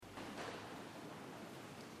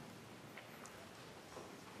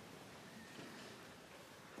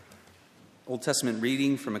Old Testament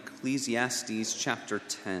reading from Ecclesiastes chapter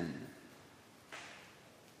 10.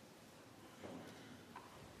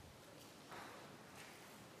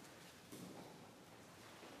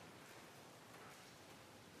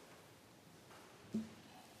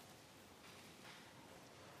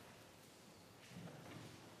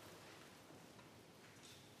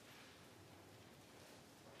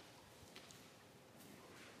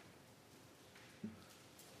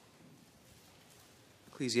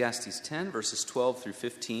 Ecclesiastes 10, verses 12 through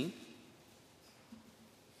 15.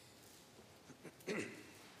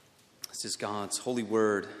 This is God's holy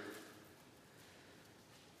word.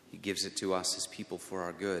 He gives it to us, his people, for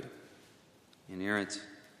our good. Inerrant,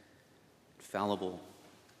 infallible,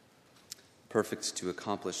 perfect to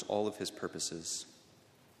accomplish all of his purposes.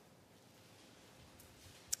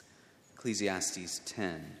 Ecclesiastes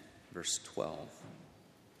 10, verse 12.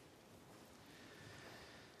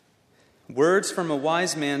 Words from a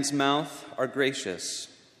wise man's mouth are gracious,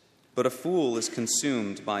 but a fool is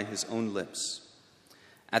consumed by his own lips.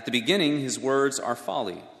 At the beginning his words are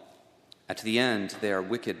folly. At the end they are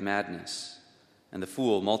wicked madness, and the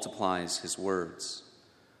fool multiplies his words.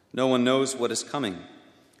 No one knows what is coming.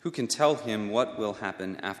 Who can tell him what will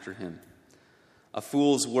happen after him? A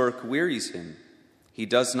fool's work wearies him. He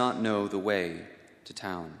does not know the way to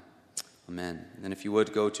town. Amen. And then if you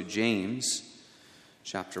would go to James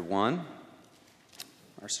chapter 1.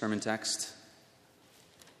 Our sermon text.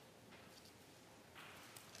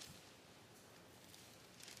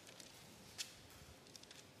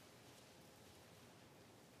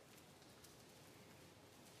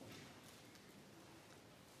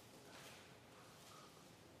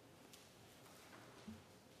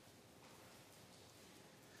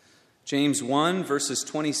 James 1, verses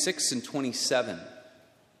 26 and 27.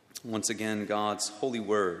 Once again, God's holy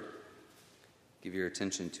word. Give your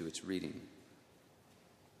attention to its reading.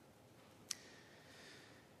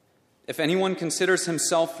 If anyone considers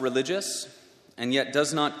himself religious and yet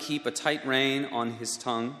does not keep a tight rein on his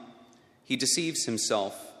tongue, he deceives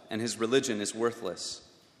himself, and his religion is worthless.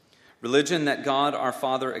 Religion that God our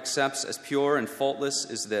Father accepts as pure and faultless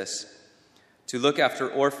is this: to look after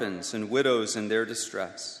orphans and widows in their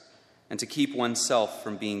distress, and to keep oneself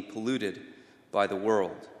from being polluted by the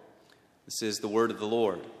world. This is the word of the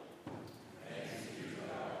Lord.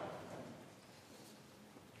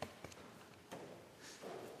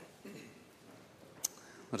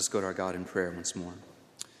 Let us go to our God in prayer once more.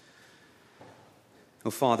 Oh,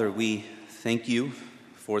 Father, we thank you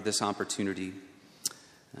for this opportunity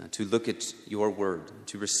to look at your word,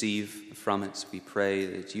 to receive from it. We pray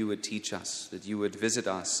that you would teach us, that you would visit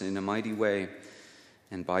us in a mighty way,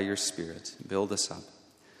 and by your Spirit, build us up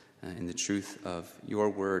in the truth of your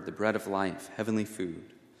word, the bread of life, heavenly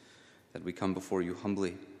food, that we come before you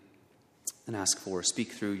humbly and ask for.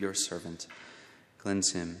 Speak through your servant.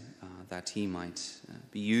 Cleanse him, that he might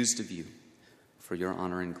be used of you for your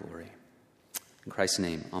honor and glory. In Christ's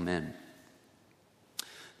name, amen.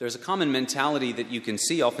 There's a common mentality that you can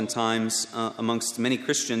see oftentimes amongst many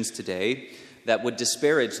Christians today that would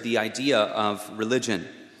disparage the idea of religion,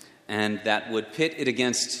 and that would pit it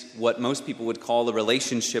against what most people would call a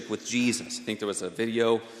relationship with Jesus. I think there was a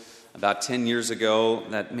video about 10 years ago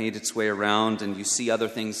that made its way around, and you see other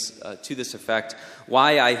things to this effect.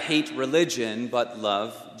 Why I hate religion but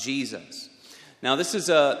love Jesus. Now, this is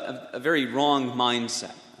a very wrong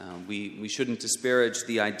mindset. We shouldn't disparage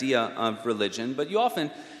the idea of religion, but you often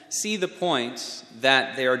see the point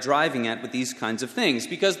that they are driving at with these kinds of things,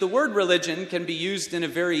 because the word religion can be used in a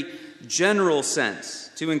very general sense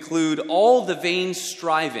to include all the vain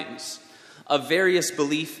strivings of various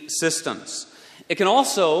belief systems. It can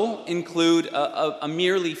also include a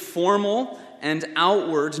merely formal and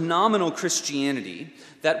outward nominal Christianity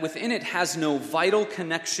that within it has no vital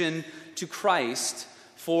connection to Christ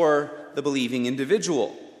for the believing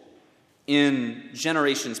individual. In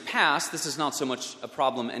generations past, this is not so much a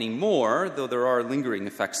problem anymore, though there are lingering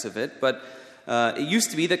effects of it, but it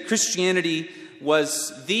used to be that Christianity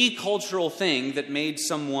was the cultural thing that made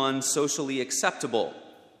someone socially acceptable.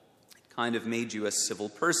 It kind of made you a civil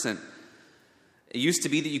person. It used to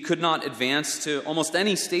be that you could not advance to almost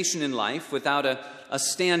any station in life without a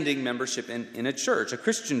standing membership in a church, a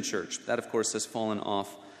Christian church. That, of course, has fallen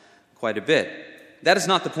off quite a bit. That is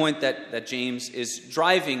not the point that James is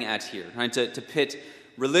driving at here, trying to pit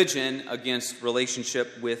religion against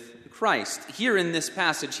relationship with Christ. Here in this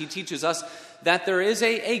passage, he teaches us that there is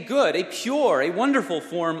a good, a pure, a wonderful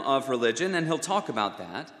form of religion, and he'll talk about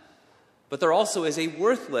that. But there also is a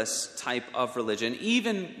worthless type of religion,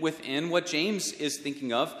 even within what James is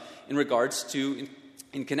thinking of in regards to,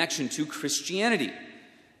 in connection to Christianity.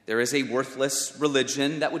 There is a worthless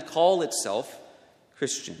religion that would call itself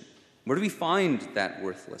Christian. Where do we find that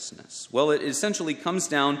worthlessness? Well, it essentially comes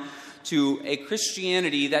down to a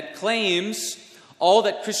Christianity that claims all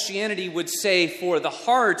that Christianity would say for the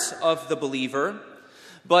heart of the believer,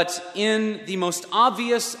 but in the most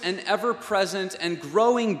obvious and ever-present and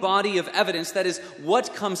growing body of evidence, that is,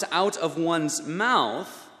 what comes out of one's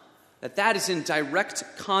mouth, that is in direct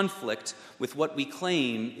conflict with what we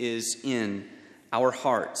claim is in our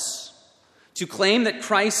hearts. To claim that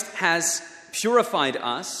Christ has purified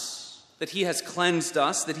us, that he has cleansed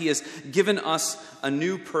us, that he has given us a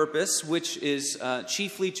new purpose, which is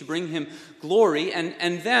chiefly to bring him glory,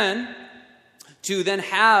 and then to then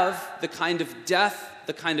have the kind of death,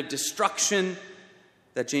 the kind of destruction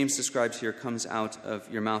that James describes here comes out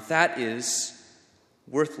of your mouth. That is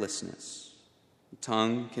worthlessness. The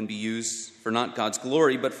tongue can be used for not God's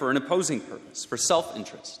glory, but for an opposing purpose, for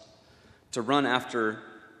self-interest, to run after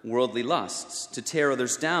worldly lusts, to tear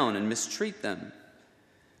others down and mistreat them.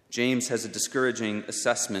 James has a discouraging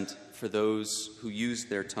assessment for those who use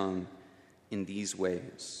their tongue in these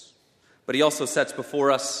ways. But he also sets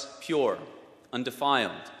before us pure,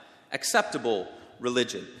 undefiled, acceptable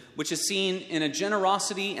religion, which is seen in a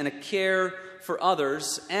generosity and a care for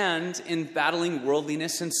others and in battling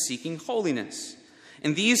worldliness and seeking holiness.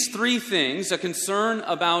 And these three things, a concern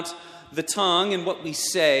about the tongue and what we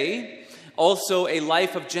say, also a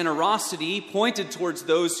life of generosity pointed towards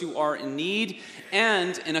those who are in need,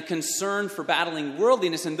 and in a concern for battling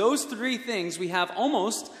worldliness. And those three things we have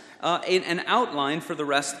almost an outline for the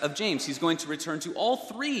rest of James. He's going to return to all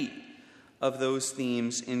three of those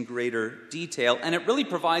themes in greater detail. And it really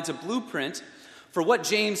provides a blueprint for what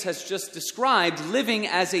James has just described, living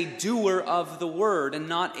as a doer of the word and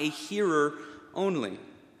not a hearer only.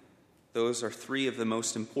 Those are three of the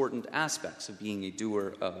most important aspects of being a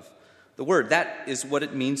doer of the word. That is what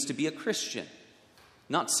it means to be a Christian.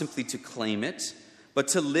 Not simply to claim it, but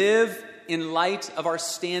to live in light of our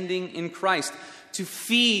standing in Christ, to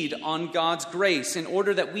feed on God's grace in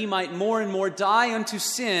order that we might more and more die unto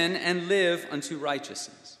sin and live unto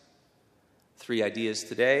righteousness. Three ideas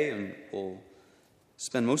today, and we'll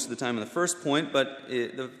spend most of the time on the first point, but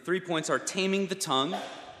the 3 points are taming the tongue,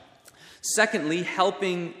 secondly,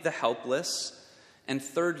 helping the helpless, and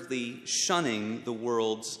thirdly, shunning the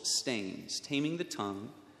world's stains. Taming the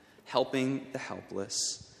tongue, helping the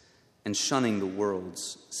helpless, and shunning the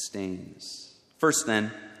world's stains. First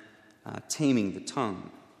then, taming the tongue.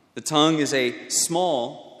 The tongue is a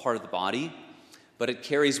small part of the body, but it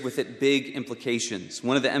carries with it big implications.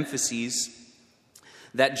 One of the emphases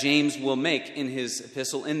that James will make in his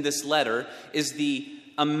epistle, in this letter, is the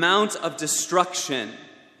amount of destruction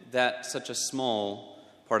that such a small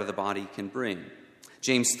part of the body can bring.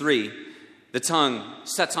 James 3, the tongue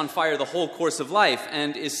sets on fire the whole course of life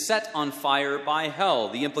and is set on fire by hell.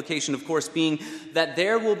 The implication, of course, being that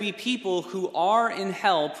there will be people who are in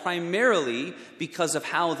hell primarily because of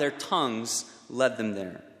how their tongues led them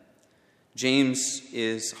there. James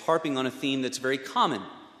is harping on a theme that's very common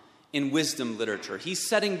in wisdom literature. He's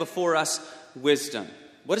setting before us wisdom.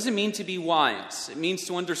 What does it mean to be wise? It means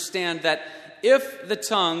to understand that if the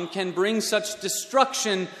tongue can bring such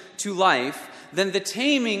destruction to life, then the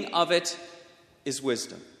taming of it is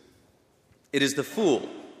wisdom. It is the fool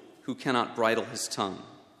who cannot bridle his tongue.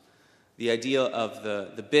 The idea of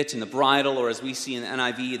the bit and the bridle, or as we see in the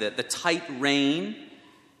NIV, the tight rein,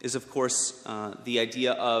 is of course the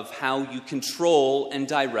idea of how you control and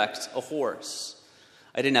direct a horse.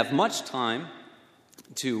 I didn't have much time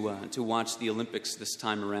to watch the Olympics this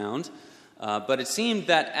time around, but it seemed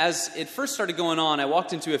that as it first started going on, I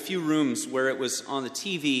walked into a few rooms where it was on the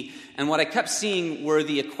TV, and what I kept seeing were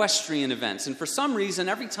the equestrian events. And for some reason,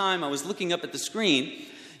 every time I was looking up at the screen,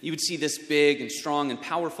 you would see this big and strong and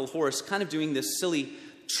powerful horse kind of doing this silly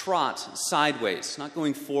trot sideways, not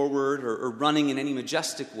going forward or running in any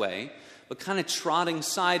majestic way, but kind of trotting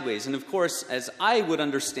sideways. And of course, as I would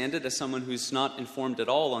understand it, as someone who's not informed at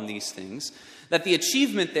all on these things, that the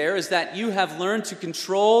achievement there is that you have learned to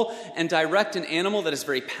control and direct an animal that is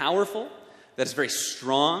very powerful, that is very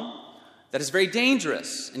strong, that is very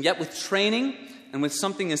dangerous. And yet with training and with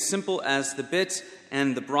something as simple as the bit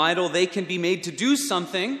and the bridle, they can be made to do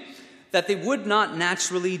something that they would not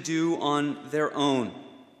naturally do on their own.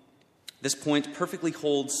 This point perfectly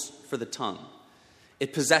holds for the tongue.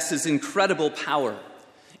 It possesses incredible power.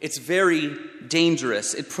 It's very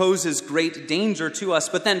dangerous. It poses great danger to us.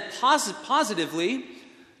 But then positively,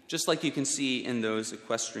 just like you can see in those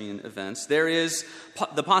equestrian events, there is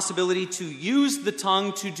the possibility to use the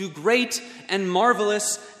tongue to do great and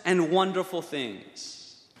marvelous and wonderful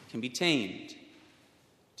things. It can be tamed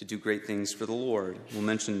to do great things for the Lord. We'll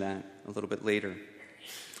mention that a little bit later.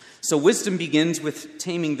 So wisdom begins with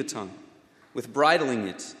taming the tongue, with bridling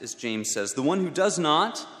it, as James says. The one who does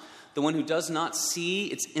not see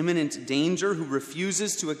its imminent danger, who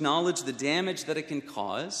refuses to acknowledge the damage that it can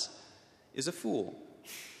cause, is a fool.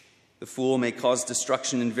 The fool may cause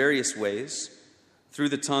destruction in various ways. Through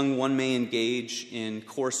the tongue, one may engage in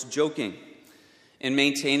coarse joking, in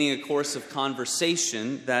maintaining a course of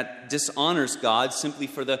conversation that dishonors God simply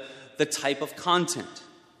for the type of content.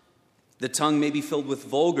 The tongue may be filled with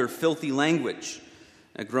vulgar, filthy language.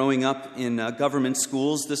 Growing up in government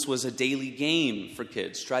schools, this was a daily game for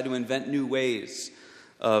kids. Try to invent new ways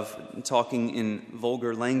of talking in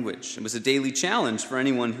vulgar language. It was a daily challenge for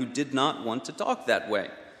anyone who did not want to talk that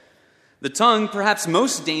way. The tongue, perhaps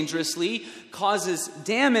most dangerously, causes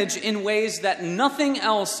damage in ways that nothing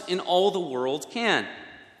else in all the world can.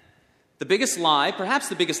 The biggest lie, perhaps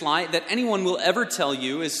the biggest lie that anyone will ever tell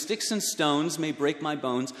you is sticks and stones may break my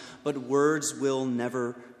bones, but words will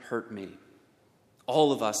never hurt me.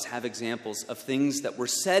 All of us have examples of things that were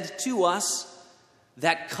said to us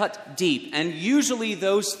that cut deep, and usually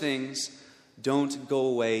those things don't go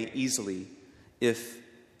away easily, if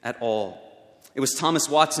at all. It was Thomas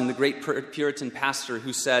Watson, the great Puritan pastor,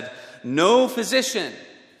 who said, "No physician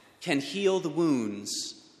can heal the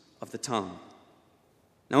wounds of the tongue."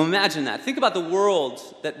 Now imagine that. Think about the world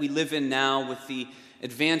that we live in now with the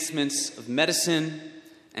advancements of medicine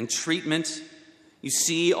and treatment. You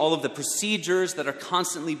see all of the procedures that are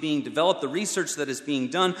constantly being developed, the research that is being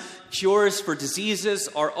done. Cures for diseases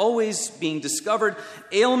are always being discovered.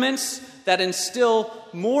 Ailments that instill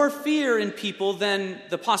more fear in people than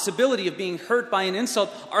the possibility of being hurt by an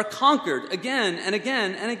insult are conquered again and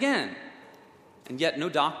again and again. And yet no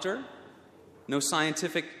doctor, no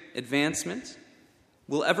scientific advancement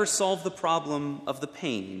will ever solve the problem of the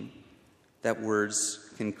pain that words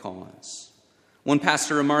can cause. One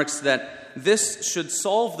pastor remarks that this should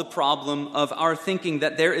solve the problem of our thinking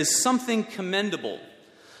that there is something commendable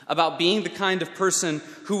about being the kind of person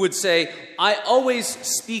who would say, "I always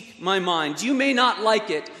speak my mind. You may not like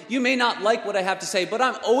it. You may not like what I have to say, but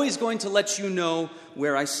I'm always going to let you know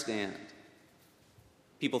where I stand."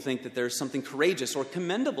 People think that there's something courageous or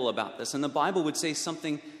commendable about this, and the Bible would say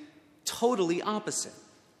something totally opposite.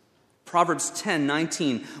 Proverbs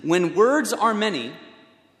 10:19, "When words are many,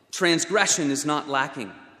 transgression is not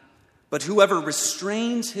lacking, but whoever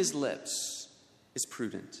restrains his lips is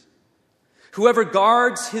prudent. Whoever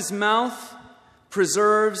guards his mouth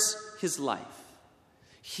preserves his life.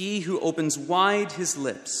 He who opens wide his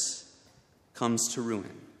lips comes to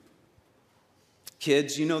ruin."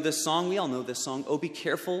 Kids, you know this song. We all know this song. "Oh, be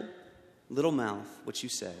careful, little mouth, what you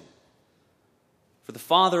say. For the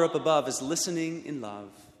Father up above is listening in love.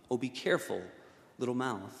 Oh, be careful, little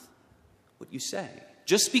mouth, what you say."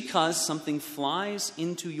 Just because something flies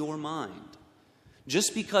into your mind,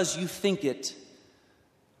 just because you think it,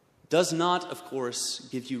 does not, of course,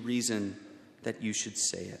 give you reason that you should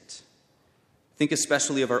say it. Think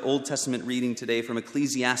especially of our Old Testament reading today from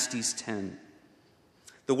Ecclesiastes 10.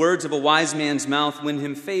 "The words of a wise man's mouth win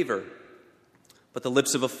him favor, but the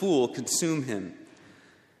lips of a fool consume him.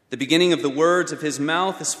 The beginning of the words of his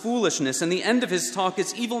mouth is foolishness, and the end of his talk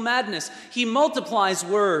is evil madness. He multiplies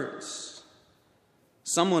words.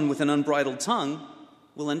 Someone with an unbridled tongue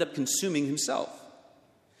will end up consuming himself.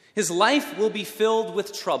 His life will be filled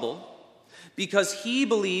with trouble because he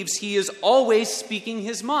believes he is always speaking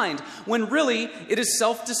his mind, when really it is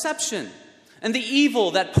self-deception and the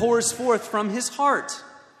evil that pours forth from his heart.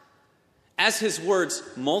 As his words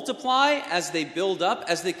multiply, as they build up,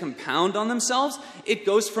 as they compound on themselves, it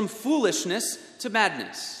goes from foolishness to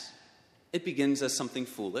madness. It begins as something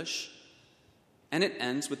foolish, and it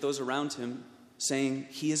ends with those around him saying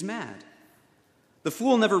he is mad. The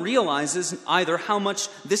fool never realizes either how much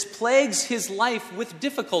this plagues his life with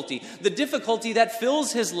difficulty. The difficulty that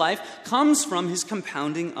fills his life comes from his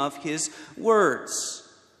compounding of his words.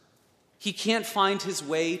 He can't find his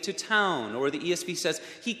way to town, or the ESV says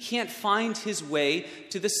he can't find his way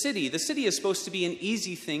to the city. The city is supposed to be an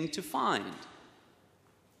easy thing to find,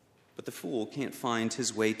 but the fool can't find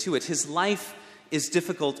his way to it. His life is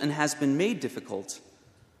difficult and has been made difficult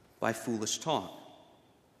by foolish talk.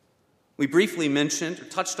 We briefly mentioned or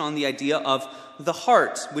touched on the idea of the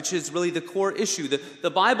heart, which is really the core issue.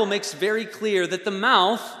 The Bible makes very clear that the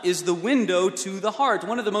mouth is the window to the heart.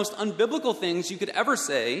 One of the most unbiblical things you could ever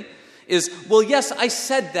say is, "Well, yes, I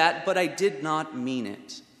said that, but I did not mean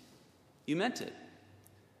it." You meant it.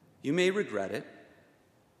 You may regret it,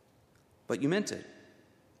 but you meant it.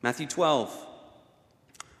 Matthew 12,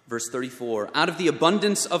 verse 34, "Out of the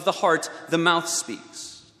abundance of the heart, the mouth speaks.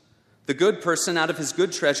 The good person out of his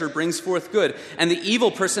good treasure brings forth good, and the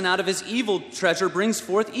evil person out of his evil treasure brings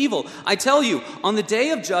forth evil. I tell you, on the day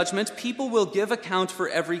of judgment, people will give account for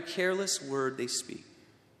every careless word they speak.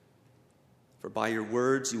 For by your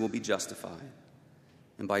words you will be justified,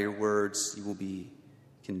 and by your words you will be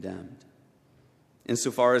condemned.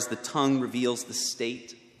 Insofar as the tongue reveals the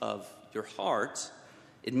state of your heart,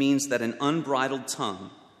 it means that an unbridled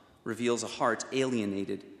tongue reveals a heart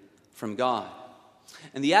alienated from God.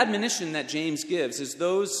 And the admonition that James gives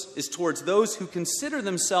is towards those who consider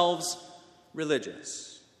themselves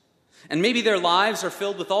religious. And maybe their lives are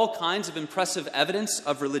filled with all kinds of impressive evidence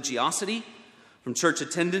of religiosity, from church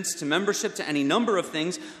attendance to membership to any number of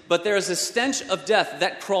things, but there is a stench of death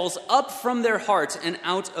that crawls up from their heart and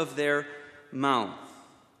out of their mouth.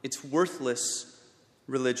 It's worthless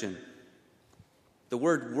religion. The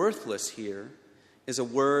word worthless here is a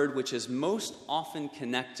word which is most often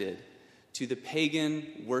connected to the pagan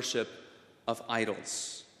worship of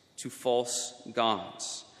idols, to false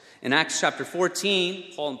gods. In Acts chapter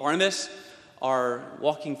 14, Paul and Barnabas are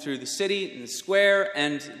walking through the city in the square,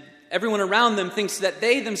 and everyone around them thinks that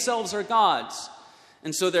they themselves are gods.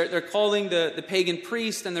 And so they're calling the pagan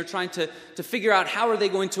priest, and they're trying to figure out how are they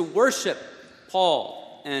going to worship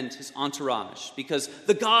Paul and his entourage, because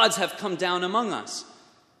the gods have come down among us.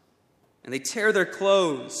 And they tear their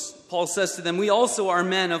clothes. Paul says to them, we also are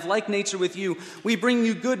men of like nature with you. We bring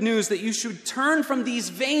you good news that you should turn from these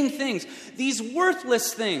vain things, these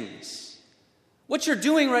worthless things. What you're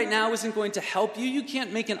doing right now isn't going to help you. You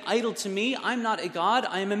can't make an idol to me. I'm not a god.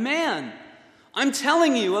 I am a man. I'm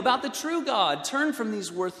telling you about the true God. Turn from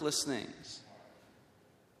these worthless things.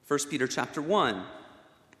 1 Peter chapter 1.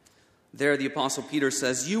 There the Apostle Peter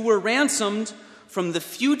says, you were ransomed from the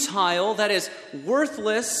futile, that is,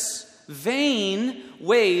 worthless, vain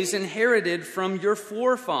ways inherited from your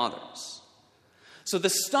forefathers. So the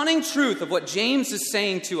stunning truth of what James is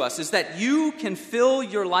saying to us is that you can fill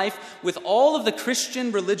your life with all of the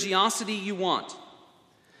Christian religiosity you want.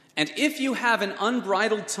 And if you have an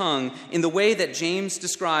unbridled tongue in the way that James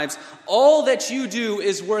describes, all that you do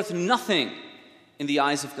is worth nothing in the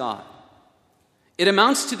eyes of God. It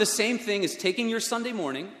amounts to the same thing as taking your Sunday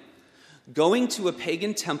morning, going to a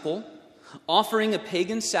pagan temple, offering a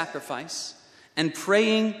pagan sacrifice, and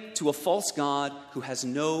praying to a false god who has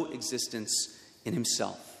no existence in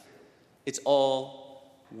himself. It's all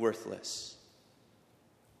worthless.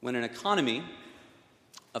 When an economy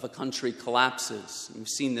of a country collapses, and we've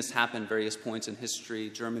seen this happen at various points in history,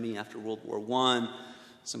 Germany after World War I,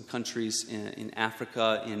 some countries in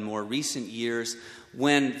Africa in more recent years,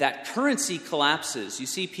 when that currency collapses, you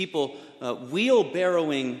see people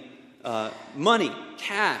wheelbarrowing money,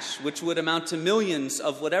 cash, which would amount to millions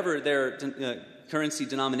of whatever their currency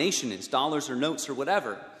denomination is, dollars or notes or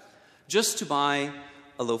whatever, just to buy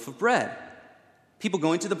a loaf of bread. People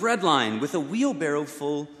going to the bread line with a wheelbarrow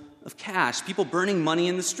full of cash. People burning money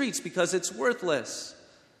in the streets because it's worthless.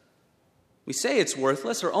 We say it's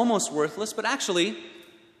worthless or almost worthless, but actually,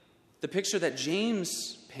 the picture that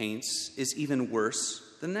James paints is even worse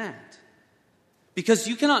than that. Because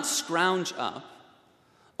you cannot scrounge up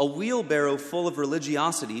a wheelbarrow full of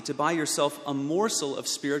religiosity to buy yourself a morsel of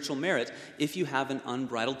spiritual merit if you have an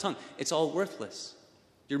unbridled tongue. It's all worthless.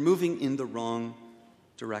 You're moving in the wrong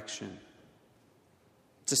direction.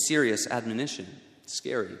 It's a serious admonition. It's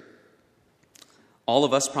scary. All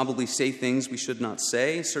of us probably say things we should not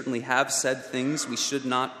say, certainly have said things we should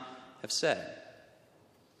not have said.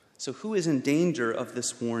 So who is in danger of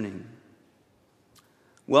this warning?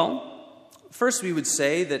 Well, first we would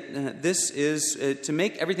say that this is to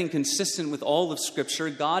make everything consistent with all of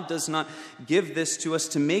Scripture. God does not give this to us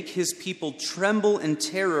to make his people tremble in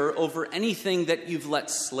terror over anything that you've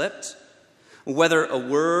let slip, whether a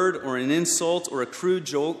word or an insult or a crude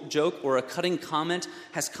joke or a cutting comment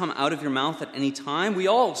has come out of your mouth at any time. We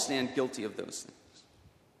all stand guilty of those things.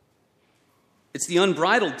 It's the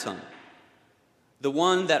unbridled tongue, the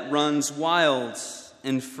one that runs wild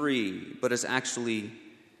and free, but is actually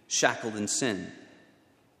shackled in sin.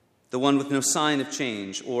 The one with no sign of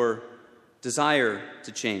change or desire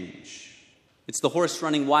to change. It's the horse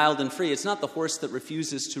running wild and free. It's not the horse that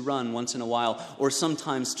refuses to run once in a while or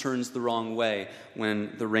sometimes turns the wrong way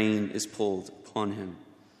when the rein is pulled upon him.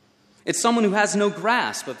 It's someone who has no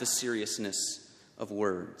grasp of the seriousness of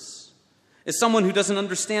words. It's someone who doesn't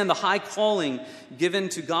understand the high calling given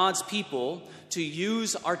to God's people to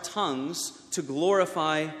use our tongues to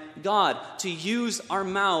glorify God, to use our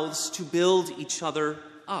mouths to build each other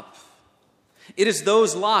up. It is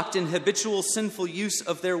those locked in habitual sinful use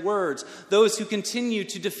of their words, those who continue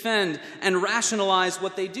to defend and rationalize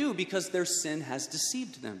what they do because their sin has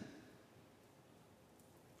deceived them.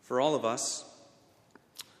 for all of us,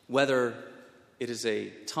 whether it is a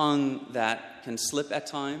tongue that can slip at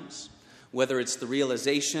times, whether it's the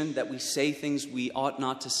realization that we say things we ought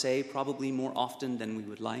not to say, probably more often than we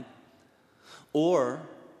would like, or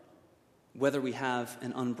whether we have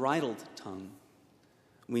an unbridled tongue,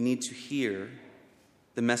 we need to hear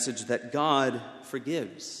the message that God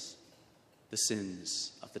forgives the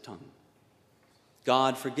sins of the tongue.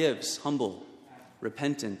 God forgives humble,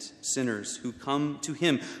 repentant sinners who come to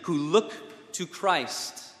Him, who look to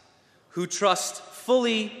Christ, who trust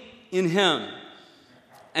fully in Him,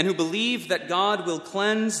 and who believe that God will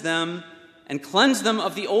cleanse them and cleanse them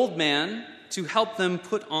of the old man to help them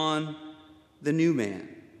put on the new man.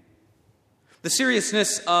 The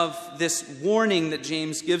seriousness of this warning that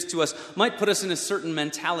James gives to us might put us in a certain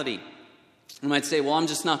mentality. We might say, well, I'm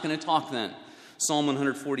just not going to talk then. Psalm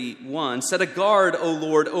 141, set a guard, O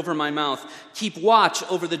Lord, over my mouth. Keep watch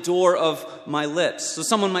over the door of my lips. So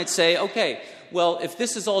someone might say, okay, well, if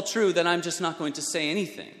this is all true, then I'm just not going to say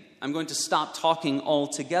anything. I'm going to stop talking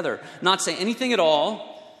altogether, not say anything at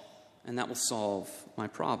all, and that will solve my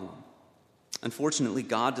problem. Unfortunately,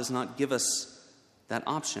 God does not give us that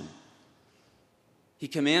option. He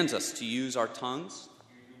commands us to use our tongues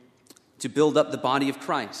to build up the body of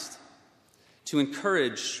Christ, to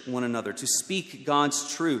encourage one another, to speak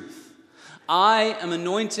God's truth. I am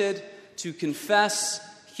anointed to confess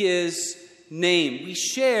His name. We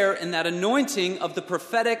share in that anointing of the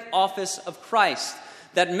prophetic office of Christ,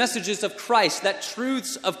 that messages of Christ, that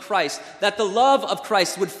truths of Christ, that the love of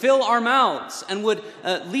Christ would fill our mouths and would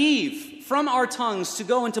leave from our tongues to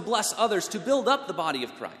go and to bless others, to build up the body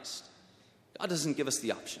of Christ. God doesn't give us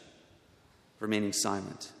the option of remaining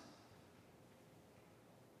silent.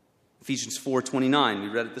 Ephesians 4:29, we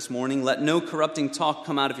read it this morning, let no corrupting talk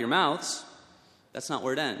come out of your mouths. That's not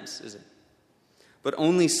where it ends, is it? But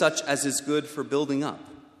only such as is good for building up,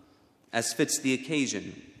 as fits the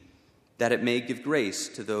occasion, that it may give grace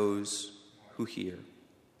to those who hear.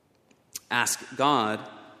 Ask God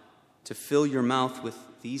to fill your mouth with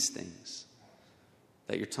these things,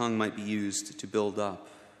 that your tongue might be used to build up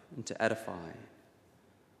and to edify.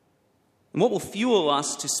 And what will fuel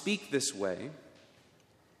us to speak this way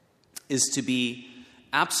is to be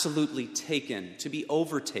absolutely taken, to be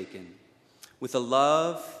overtaken with a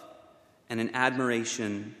love and an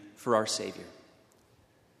admiration for our Savior.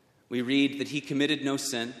 We read that He committed no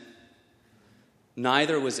sin,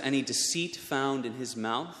 neither was any deceit found in His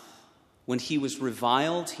mouth. When He was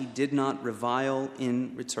reviled, He did not revile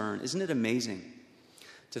in return. Isn't it amazing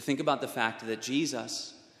to think about the fact that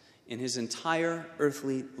Jesus, in His entire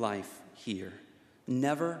earthly life here,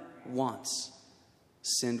 never once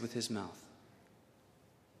sinned with His mouth,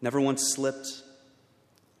 never once slipped,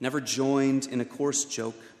 never joined in a coarse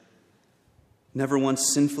joke, never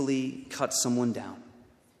once sinfully cut someone down.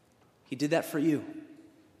 He did that for you.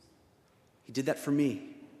 He did that for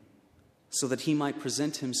me, so that He might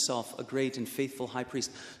present Himself a great and faithful high priest,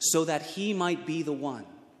 so that He might be the one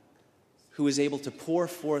who is able to pour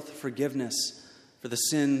forth forgiveness for the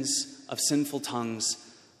sins of sinful tongues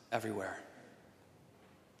everywhere.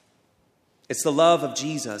 It's the love of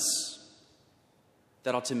Jesus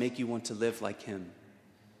that ought to make you want to live like Him.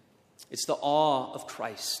 It's the awe of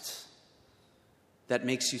Christ that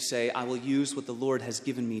makes you say, I will use what the Lord has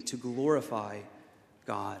given me to glorify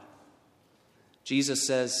God. Jesus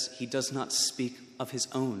says He does not speak of His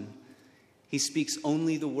own. He speaks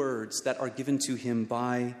only the words that are given to Him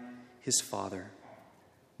by His Father.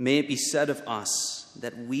 May it be said of us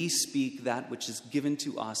that we speak that which is given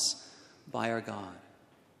to us by our God.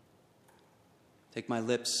 Take my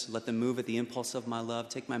lips, let them move at the impulse of my love.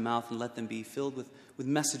 Take my mouth and let them be filled with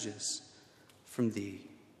messages from Thee.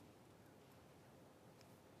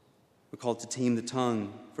 We're called to tame the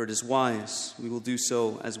tongue, for it is wise. We will do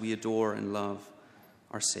so as we adore and love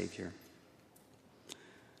our Savior.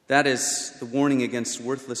 That is the warning against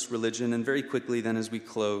worthless religion. And very quickly then, as we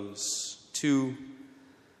close, 2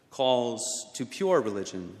 calls to pure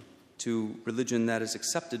religion, to religion that is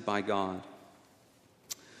accepted by God.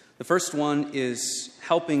 The first one is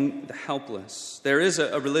helping the helpless. There is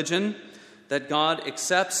a religion that God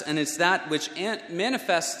accepts, and it's that which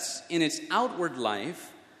manifests in its outward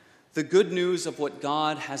life the good news of what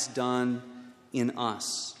God has done in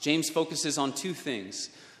us. James focuses on 2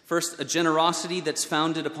 things. First, a generosity that's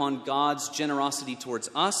founded upon God's generosity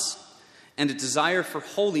towards us, and a desire for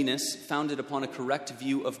holiness founded upon a correct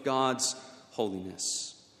view of God's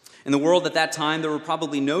holiness. In the world at that time, there were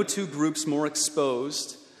probably no 2 groups more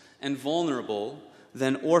exposed and vulnerable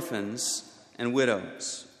than orphans and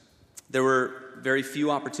widows. There were very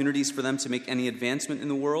few opportunities for them to make any advancement in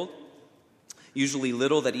the world, usually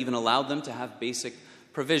little that even allowed them to have basic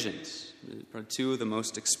provisions. Two of the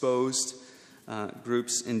most exposed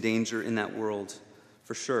groups in danger in that world,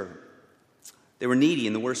 for sure. They were needy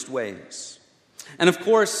in the worst ways. And of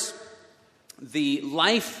course, the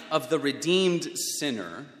life of the redeemed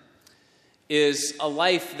sinner is a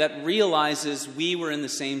life that realizes we were in the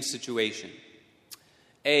same situation.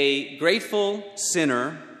 A grateful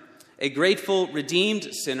sinner, a grateful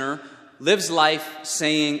redeemed sinner, lives life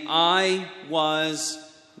saying, I was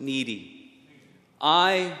needy.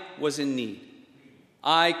 I was in need.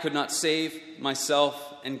 I could not save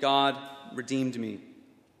myself, and God redeemed me.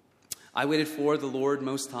 I waited for the Lord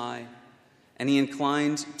Most High, and he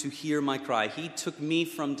inclined to hear my cry. He took me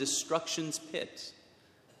from destruction's pit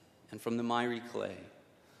and from the miry clay.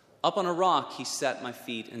 Up on a rock he set my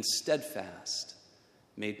feet, and steadfast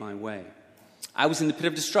made my way. I was in the pit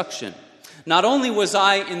of destruction. Not only was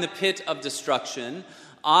I in the pit of destruction,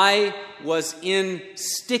 I was in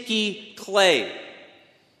sticky clay.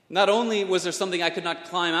 Not only was there something I could not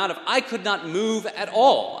climb out of, I could not move at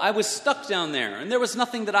all. I was stuck down there, and there was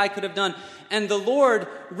nothing that I could have done. And the Lord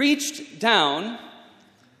reached down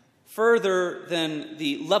further than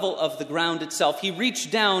the level of the ground itself. He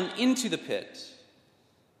reached down into the pit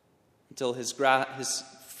until his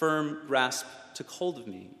firm grasp took hold of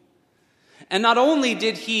me. And not only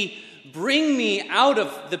did he bring me out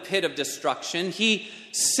of the pit of destruction, he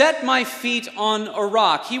set my feet on a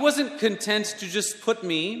rock. He wasn't content to just put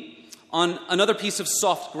me on another piece of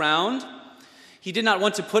soft ground. He did not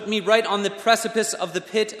want to put me right on the precipice of the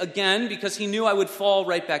pit again because he knew I would fall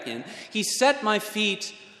right back in. He set my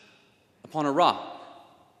feet upon a rock.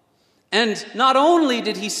 And not only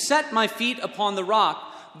did he set my feet upon the rock,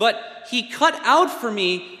 but he cut out for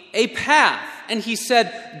me a path. And he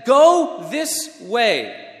said, go this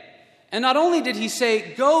way. And not only did he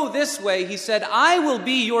say, go this way, he said, I will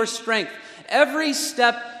be your strength every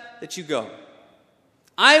step that you go.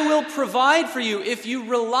 I will provide for you. If you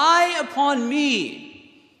rely upon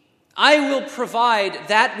me, I will provide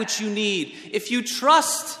that which you need. If you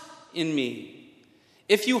trust in me,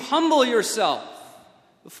 if you humble yourself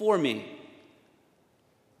before me.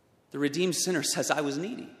 The redeemed sinner says, I was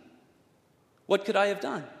needy. What could I have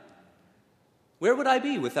done? Where would I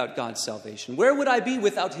be without God's salvation? Where would I be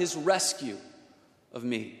without his rescue of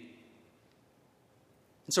me?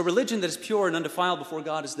 And so religion that is pure and undefiled before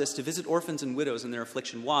God is this: to visit orphans and widows in their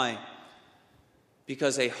affliction. Why?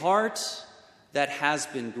 Because a heart that has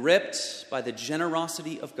been gripped by the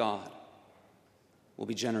generosity of God will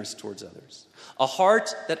be generous towards others. A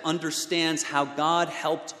heart that understands how God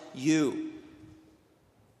helped you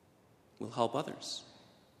will help others.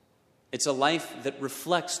 It's a life that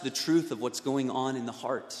reflects the truth of what's going on in the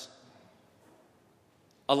heart.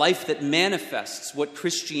 A life that manifests what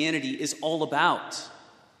Christianity is all about.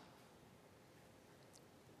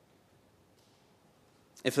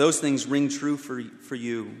 If those things ring true for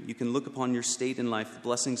you, you can look upon your state in life, the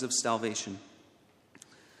blessings of salvation,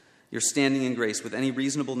 your standing in grace with any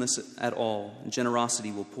reasonableness at all, and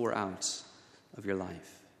generosity will pour out of your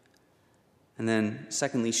life. And then,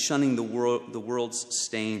 secondly, shunning the world's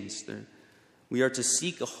stains. We are to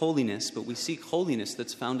seek a holiness, but we seek holiness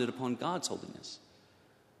that's founded upon God's holiness.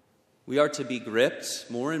 We are to be gripped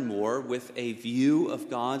more and more with a view of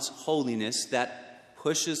God's holiness that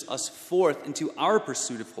pushes us forth into our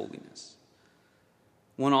pursuit of holiness.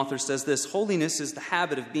 One author says this: holiness is the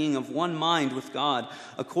habit of being of one mind with God,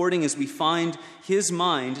 according as we find his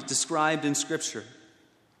mind described in Scripture.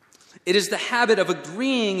 It is the habit of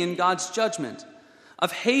agreeing in God's judgment,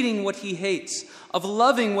 of hating what he hates, of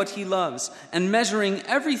loving what he loves, and measuring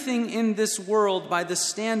everything in this world by the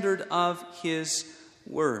standard of his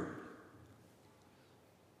word.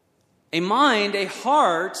 A mind, a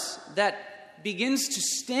heart that begins to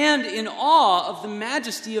stand in awe of the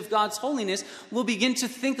majesty of God's holiness will begin to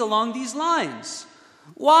think along these lines.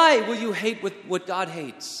 Why will you hate what God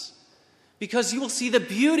hates? Because you will see the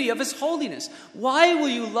beauty of his holiness. Why will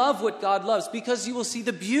you love what God loves? Because you will see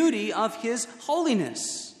the beauty of his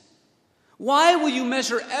holiness. Why will you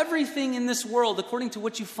measure everything in this world according to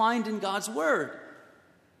what you find in God's word?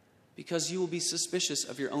 Because you will be suspicious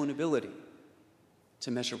of your own ability to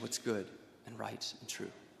measure what's good and right and true.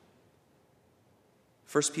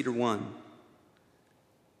 1 Peter 1.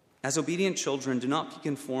 As obedient children, do not be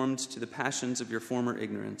conformed to the passions of your former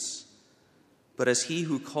ignorance. But as he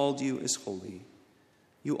who called you is holy,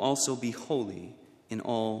 you also be holy in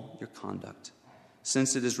all your conduct.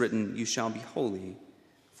 Since it is written, you shall be holy,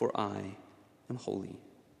 for I am holy.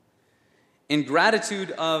 In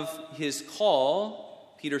gratitude of his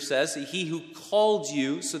call, Peter says, he who called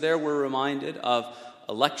you, so there we're reminded of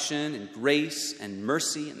election and grace and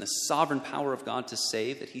mercy and the sovereign power of God to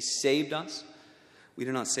save, that he saved us. We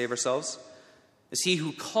do not save ourselves, as he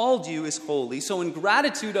who called you is holy. So in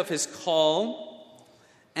gratitude of his call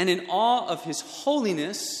and in awe of his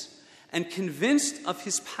holiness and convinced of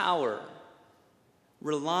his power,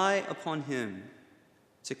 rely upon him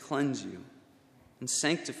to cleanse you and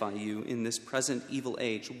sanctify you in this present evil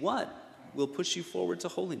age. What will push you forward to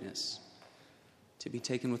holiness? To be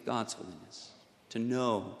taken with God's holiness, to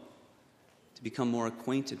know, to become more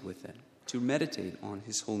acquainted with it, to meditate on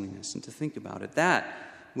his holiness and to think about it. That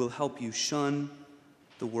will help you shun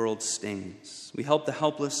the world's stains. We help the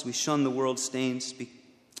helpless, we shun the world's stains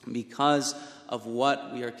because of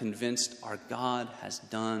what we are convinced our God has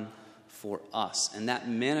done for us. And that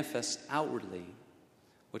manifests outwardly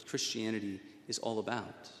what Christianity is all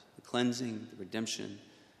about, the cleansing, the redemption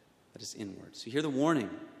that is inward. So hear the warning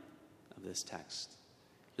of this text.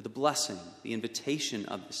 Hear the blessing, the invitation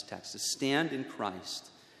of this text to stand in Christ,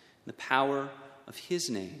 in the power of his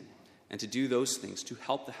name, and to do those things, to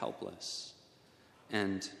help the helpless,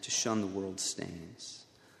 and to shun the world's stains.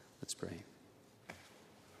 Let's pray.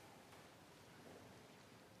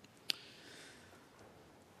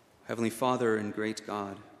 Heavenly Father and great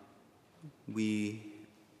God, we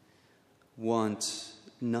want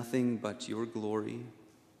nothing but your glory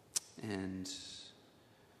and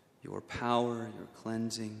your power, your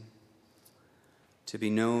cleansing to be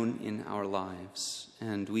known in our lives.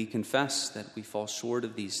 And we confess that we fall short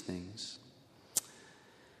of these things.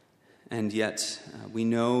 And yet we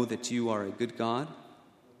know that you are a good God,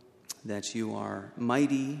 that you are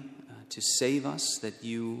mighty to save us, that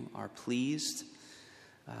you are pleased,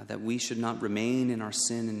 that we should not remain in our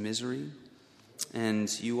sin and misery. And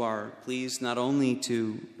you are pleased not only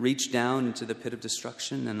to reach down into the pit of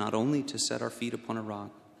destruction and not only to set our feet upon a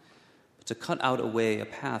rock, but to cut out a way, a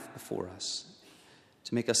path before us,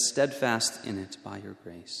 to make us steadfast in it by your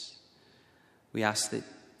grace. We ask that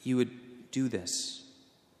you would do this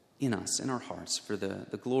in us, in our hearts, for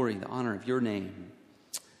the glory, the honor of your name.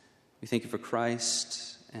 We thank you for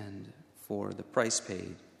Christ and for the price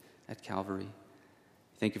paid at Calvary.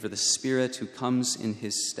 Thank you for the Spirit who comes in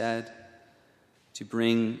his stead to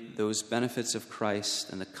bring those benefits of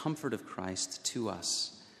Christ and the comfort of Christ to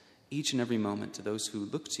us each and every moment, to those who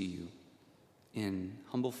look to you in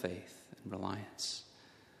humble faith and reliance.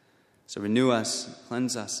 So renew us,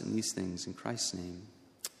 cleanse us in these things. In Christ's name,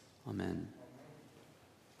 amen.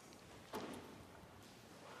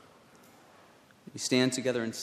 We stand together and